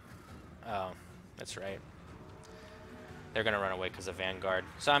 Oh, that's right. They're going to run away because of Vanguard.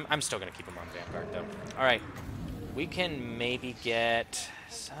 So I'm still going to keep them on Vanguard, though. All right, we can maybe get,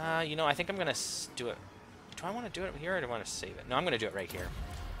 you know, I think I'm going to do it. Do I want to do it here or do I want to save it? No, I'm going to do it right here.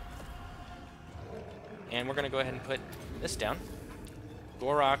 And we're going to go ahead and put this down.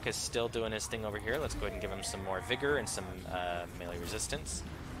 Gor-Rok is still doing his thing over here. Let's go ahead and give him some more vigor and some melee resistance.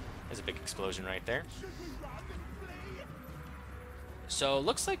 There's a big explosion right there. So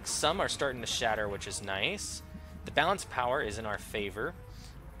looks like some are starting to shatter, which is nice. The balance power is in our favor.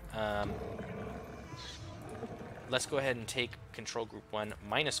 Let's go ahead and take control group 1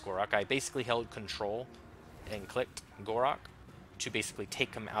 minus Gor-Rok. I basically held control and clicked Gor-Rok to basically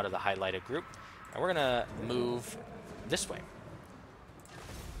take him out of the highlighted group. And we're going to move this way.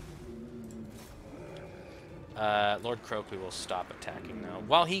 Lord Croak, we will stop attacking now.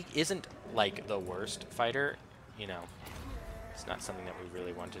 While he isn't, like, the worst fighter, you know, it's not something that we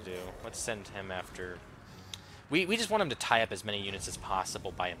really want to do. Let's send him after... We just want him to tie up as many units as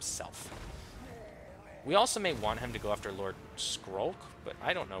possible by himself. We also may want him to go after Lord Skrolk, but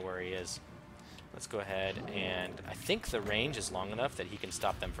I don't know where he is. Let's go ahead, and I think the range is long enough that he can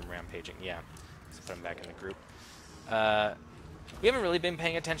stop them from rampaging. Yeah, let's put him back in the group. We haven't really been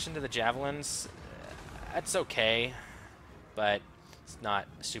paying attention to the javelins. That's okay, but it's not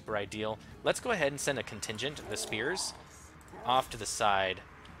super ideal. Let's go ahead and send a contingent of the spears off to the side.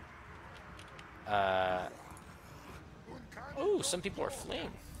 Oh, some people are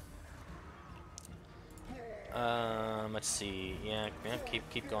fleeing. Let's see. Yeah,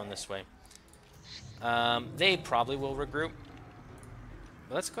 keep going this way. They probably will regroup.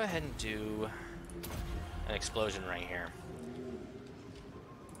 But let's go ahead and do an explosion right here.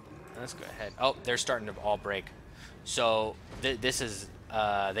 Let's go ahead. Oh, they're starting to all break. So this is,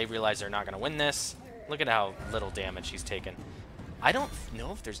 they realize they're not going to win this. Look at how little damage he's taken. I don't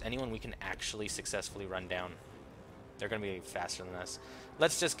know if there's anyone we can actually successfully run down. They're going to be faster than us.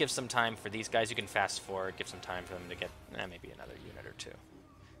 Let's just give some time for these guys. You can fast forward, give some time for them to get maybe another unit or two.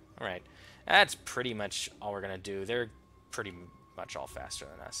 All right. That's pretty much all we're going to do. They're pretty much all faster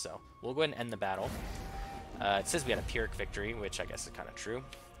than us, so we'll go ahead and end the battle. It says we had a Pyrrhic victory, which I guess is kind of true.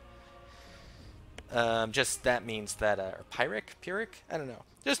 Just that means that, or Pyrrhic? I don't know.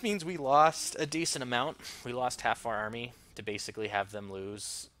 Just means we lost a decent amount. We lost half our army to basically have them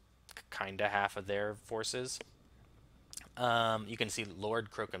lose kinda half of their forces. You can see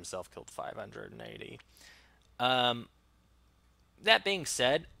Lord Crook himself killed 580. That being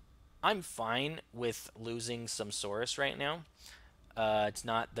said, I'm fine with losing some Saurus right now. It's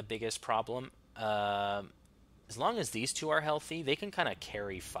not the biggest problem. As long as these two are healthy, they can kind of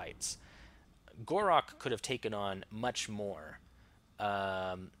carry fights. Gor-Rok could have taken on much more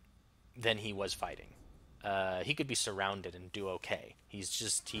than he was fighting. He could be surrounded and do okay. He's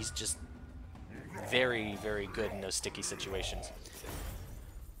just very, very good in those sticky situations.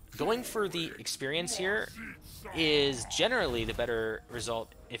 Going for the experience here is generally the better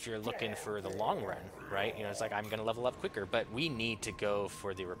result if you're looking for the long run, right? You know, it's like, I'm going to level up quicker, but we need to go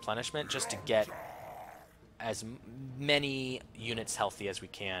for the replenishment just to get as many units healthy as we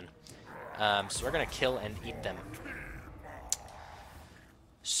can. So we're going to kill and eat them.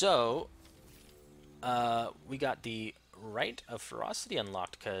 So, we got the Rite of Ferocity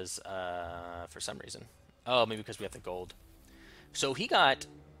unlocked because, for some reason. Oh, maybe because we have the gold. So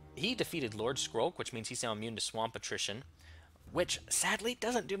he defeated Lord Skrolk, which means he's now immune to swamp attrition, which sadly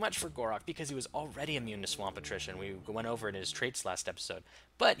doesn't do much for Gor-Rok because he was already immune to swamp attrition. We went over it in his traits last episode.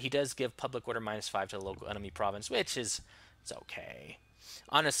 But he does give public order -5 to the local enemy province, which is, it's okay.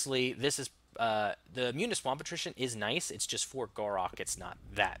 Honestly, this is, the immune to swamp attrition is nice. It's just for Gor-Rok, it's not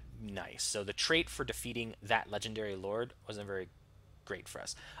that nice. So the trait for defeating that legendary lord wasn't very great for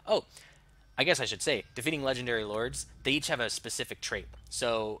us. Oh, I guess I should say, defeating legendary lords, they each have a specific trait.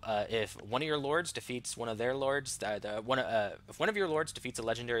 So if one of your lords defeats one of their lords, if one of your lords defeats a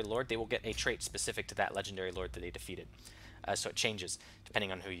legendary lord, they will get a trait specific to that legendary lord that they defeated. So it changes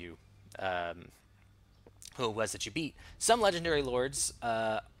depending on who you, who it was that you beat. Some legendary lords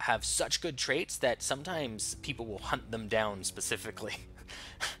have such good traits that sometimes people will hunt them down specifically,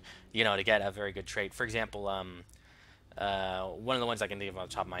 you know, to get a very good trait. For example, one of the ones I can think of on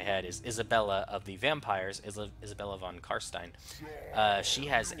the top of my head is Isabella of the Vampires, Isabella von Karstein. She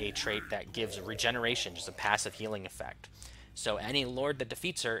has a trait that gives regeneration, just a passive healing effect. So any lord that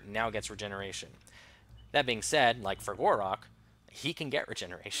defeats her now gets regeneration. That being said, like for Gor-Rok, he can get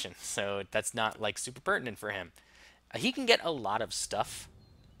regeneration, so that's not like super pertinent for him. He can get a lot of stuff.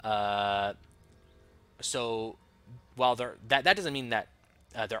 So while that doesn't mean that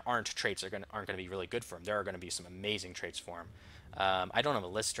there aren't traits that aren't going to be really good for him. There are going to be some amazing traits for him. I don't have a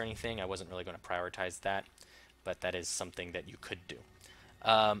list or anything. I wasn't really going to prioritize that, but that is something that you could do.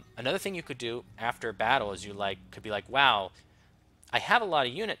 Another thing you could do after battle is could be like, wow, I have a lot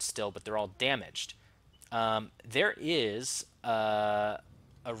of units still, but they're all damaged. There is a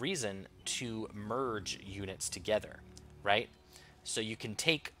reason to merge units together, right? So you can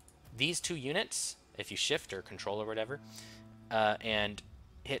take these two units, if you shift or control or whatever, and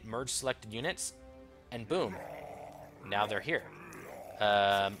hit merge selected units, and boom, now they're here,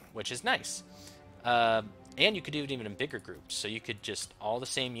 which is nice. And you could do it even in bigger groups. So you could just all the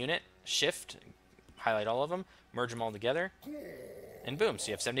same unit, shift, highlight all of them, merge them all together, and boom, so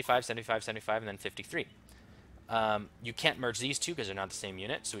you have 75, 75, 75, and then 53. You can't merge these two because they're not the same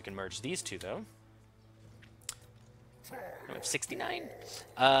unit, so we can merge these two though. We have 69.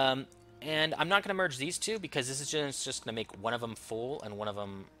 And I'm not going to merge these two because this is just going to make one of them full and one of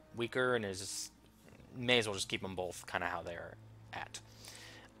them weaker, and may as well just keep them both kind of how they're at.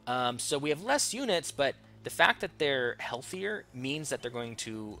 So we have less units, but the fact that they're healthier means that they're going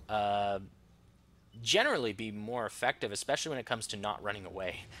to generally be more effective, especially when it comes to not running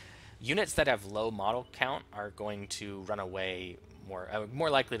away. Units that have low model count are going to run away more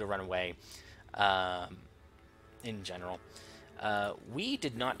likely to run away in general. We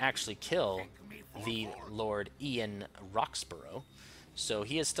did not actually kill the Lord Ian Roxborough, so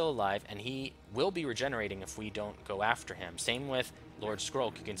he is still alive, and he will be regenerating if we don't go after him. Same with Lord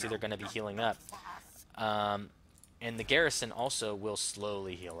Scroll. You can see they're going to be healing up. And the garrison also will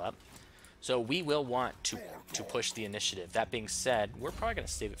slowly heal up. So we will want to push the initiative. That being said, we're probably going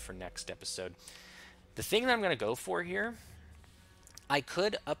to save it for next episode. The thing that I'm going to go for here, I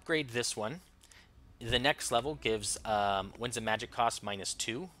could upgrade this one. The next level gives Winds of Magic cost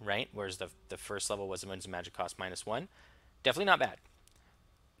 -2, right? Whereas the first level was Winds of Magic cost -1. Definitely not bad.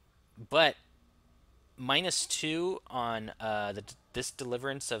 But -2 on this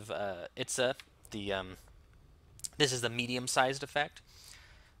Deliverance of Itza, this is the medium-sized effect.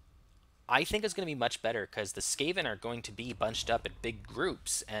 I think it's going to be much better because the Skaven are going to be bunched up in big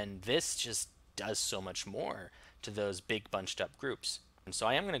groups, and this just does so much more to those big bunched up groups. And so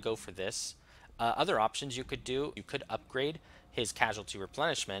I am going to go for this. Other options you could do, you could upgrade his casualty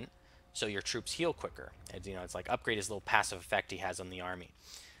replenishment so your troops heal quicker. And, you know, it's like upgrade his little passive effect he has on the army.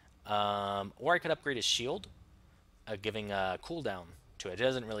 Or I could upgrade his shield, giving a cooldown to it. It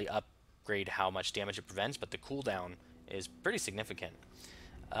doesn't really upgrade how much damage it prevents, but the cooldown is pretty significant.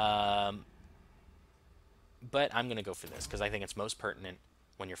 But I'm going to go for this because I think it's most pertinent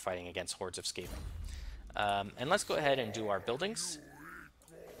when you're fighting against hordes of Skaven. And let's go ahead and do our buildings.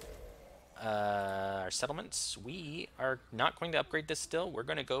 Our settlements. We are not going to upgrade this still. We're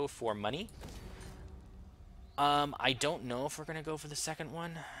going to go for money. I don't know if we're going to go for the second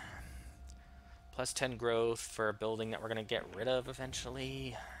one. Plus 10 growth for a building that we're going to get rid of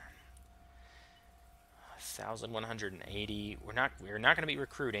eventually. 1,180. We're not going to be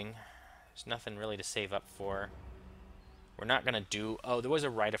recruiting. There's nothing really to save up for. We're not going to do... Oh, there was a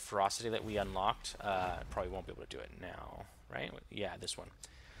Rite of Ferocity that we unlocked. Probably won't be able to do it now, right? Yeah, this one.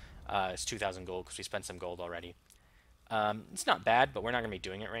 It's 2,000 gold because we spent some gold already. It's not bad, but we're not going to be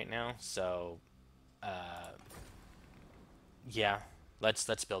doing it right now. So, yeah,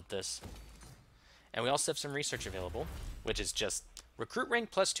 let's build this. And we also have some research available, which is just recruit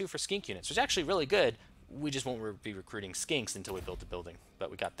rank +2 for skink units, which is actually really good. We just won't be recruiting skinks until we build the building, but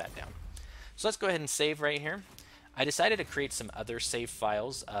we got that down. So let's go ahead and save right here. I decided to create some other save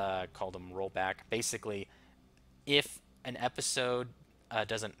files, called them rollback. Basically, if an episode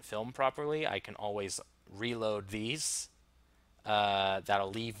doesn't film properly, I can always reload these.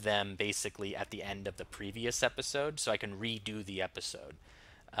 That'll leave them basically at the end of the previous episode, so I can redo the episode.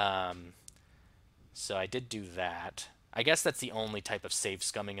 So I did do that. I guess that's the only type of save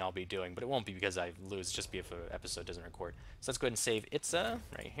scumming I'll be doing, but it won't be because I lose, just be if an episode doesn't record. So let's go ahead and save Itza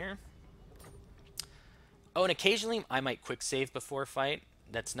right here. Oh, and occasionally I might quick save before a fight.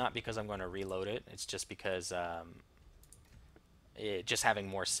 That's not because I'm going to reload it. It's just because just having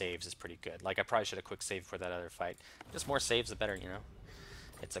more saves is pretty good. Like, I probably should have quick saved for that other fight. Just more saves, the better, you know.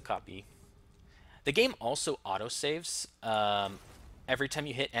 It's a copy. The game also auto-saves. Every time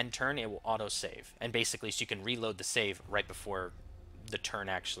you hit end turn, it will auto-save. And basically, so you can reload the save right before the turn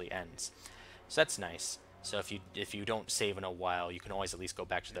actually ends. So that's nice. So if you don't save in a while, you can always at least go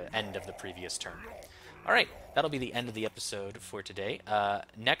back to the end of the previous turn. Alright, that'll be the end of the episode for today.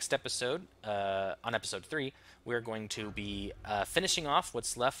 Next episode, on episode 3, we're going to be finishing off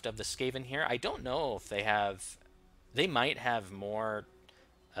what's left of the Skaven here. I don't know if they have... They might have more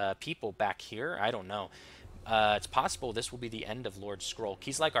people back here. I don't know. It's possible this will be the end of Lord Scroll.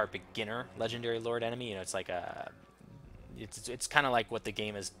 He's like our beginner legendary lord enemy. You know, it's like a... It's kind of like what the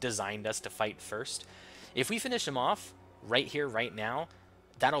game has designed us to fight first. If we finish him off right here, right now,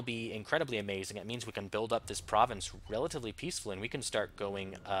 that'll be incredibly amazing. It means we can build up this province relatively peacefully, and we can start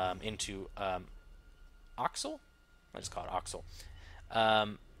going into Oxel? I just call it Oxel.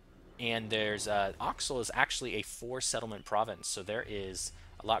 And there's Oxel is actually a 4-settlement province, so there is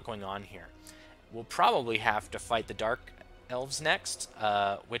a lot going on here. We'll probably have to fight the Dark Elves next,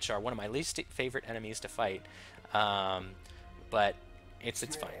 which are one of my least favorite enemies to fight. But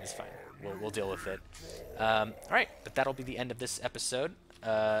it's fine. It's fine. We'll deal with it. Alright, but that'll be the end of this episode.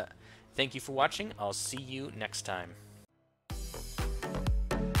 Thank you for watching. I'll see you next time.